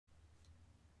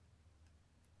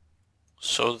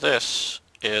so this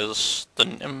is the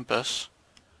Nimbus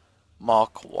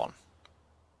Mark 1.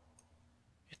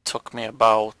 It took me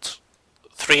about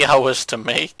 3 hours to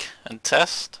make and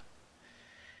test.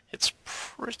 It's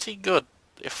pretty good.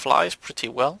 It flies pretty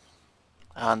well,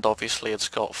 and obviously it's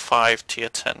got 5 tier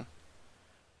 10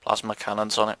 plasma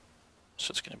cannons on it,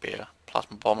 so it's going to be a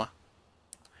plasma bomber.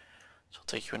 So I'll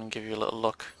take you in and give you a little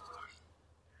look.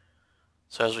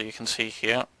 So as you can see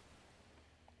here,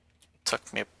 it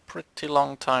took me a pretty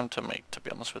long time to make, to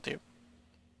be honest with you.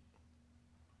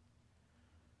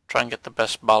 Try and get the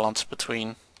best balance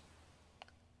between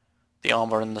the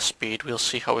armor and the speed. We'll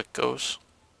see how it goes.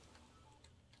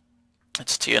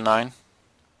 It's tier 9,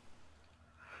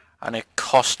 and it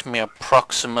cost me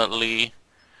approximately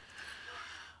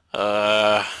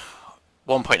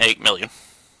 1.8 million.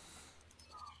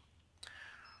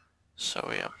 So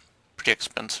yeah, pretty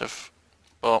expensive,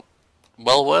 but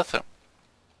well worth it,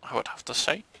 I would have to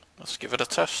say. Let's give it a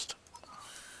test.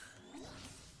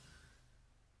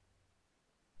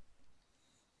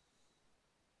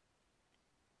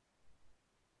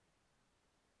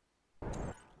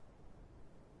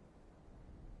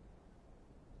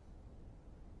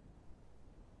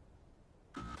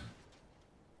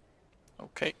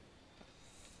 Okay,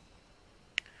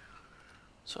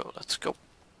 so let's go.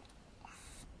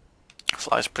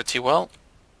 Flies pretty well,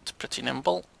 it's pretty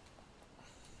nimble,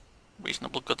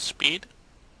 reasonable good speed.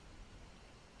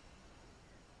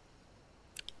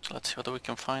 So let's see whether we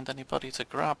can find anybody to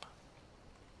grab.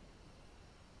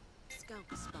 Scout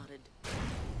spotted.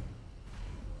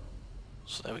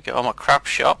 So there we go. I'm a crap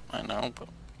shot, I know, but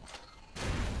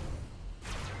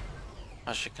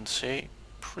as you can see,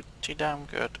 pretty damn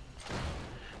good.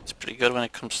 It's pretty good when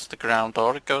it comes to the ground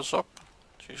or it goes up.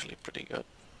 It's usually pretty good.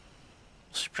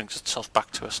 So it brings itself back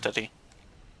to a steady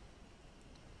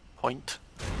point.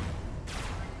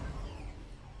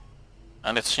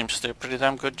 And it seems to do a pretty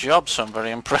damn good job, so I'm very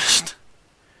impressed.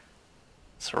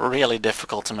 It's really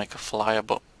difficult to make a flyer,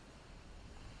 but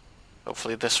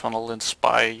hopefully this one will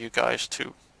inspire you guys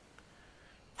to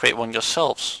create one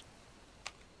yourselves.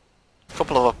 A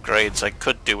couple of upgrades I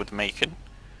could do with making.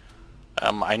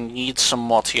 I need some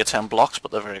more tier 10 blocks,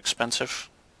 but they're very expensive.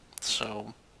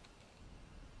 So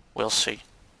we'll see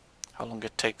how long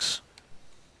it takes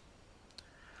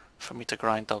for me to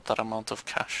grind out that amount of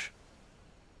cash.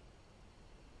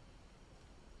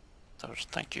 So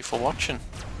thank you for watching,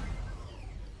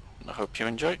 and I hope you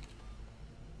enjoy.